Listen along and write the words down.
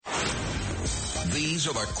These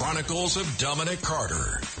are the Chronicles of Dominic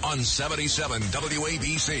Carter on 77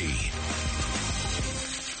 WABC.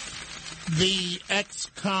 The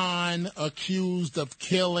ex-con accused of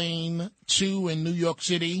killing two in New York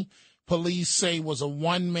City, police say was a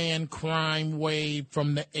one-man crime wave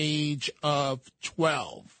from the age of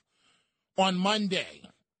 12. On Monday,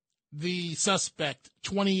 the suspect,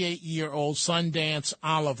 28-year-old Sundance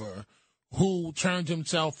Oliver, who turned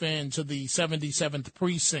himself in to the 77th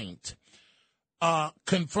Precinct,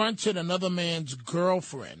 confronted another man's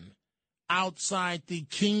girlfriend outside the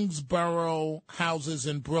Kingsborough houses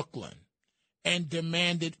in Brooklyn and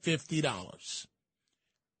demanded $50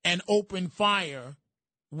 and opened fire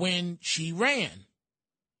when she ran.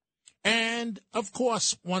 And, of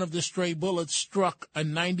course, one of the stray bullets struck a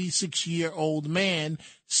 96-year-old man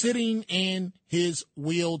sitting in his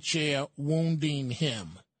wheelchair, wounding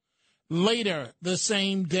him. Later the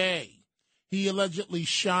same day, he allegedly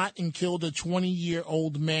shot and killed a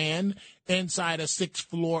 20-year-old man inside a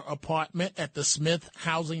sixth-floor apartment at the Smith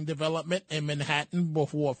Housing Development in Manhattan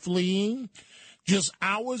before fleeing. Just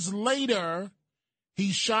hours later,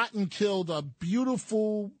 he shot and killed a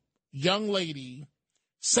beautiful young lady,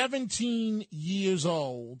 17 years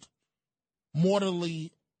old,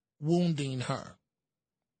 mortally wounding her.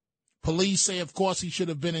 Police say, of course, he should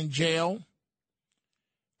have been in jail.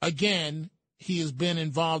 Again, he has been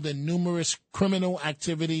involved in numerous criminal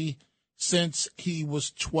activity since he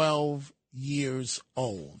was 12 years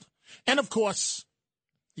old. And, of course,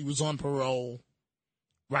 he was on parole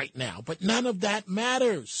right now. But none of that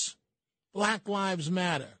matters. Black lives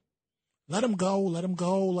matter. Let him go, let him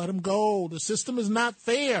go, let him go. The system is not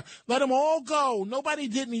fair. Let them all go. Nobody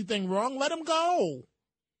did anything wrong. Let him go.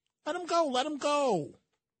 Let him go, let him go.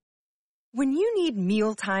 When you need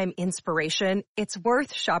mealtime inspiration, it's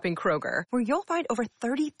worth shopping Kroger, where you'll find over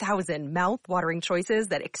 30,000 mouth-watering choices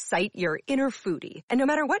that excite your inner foodie. And no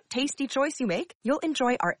matter what tasty choice you make, you'll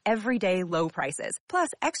enjoy our everyday low prices, plus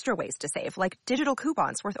extra ways to save, like digital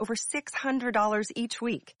coupons worth over $600 each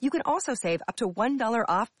week. You can also save up to $1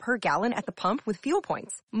 off per gallon at the pump with fuel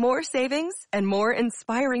points. More savings and more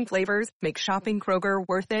inspiring flavors make shopping Kroger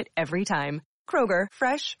worth it every time. Kroger,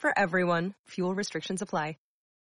 fresh for everyone. Fuel restrictions apply.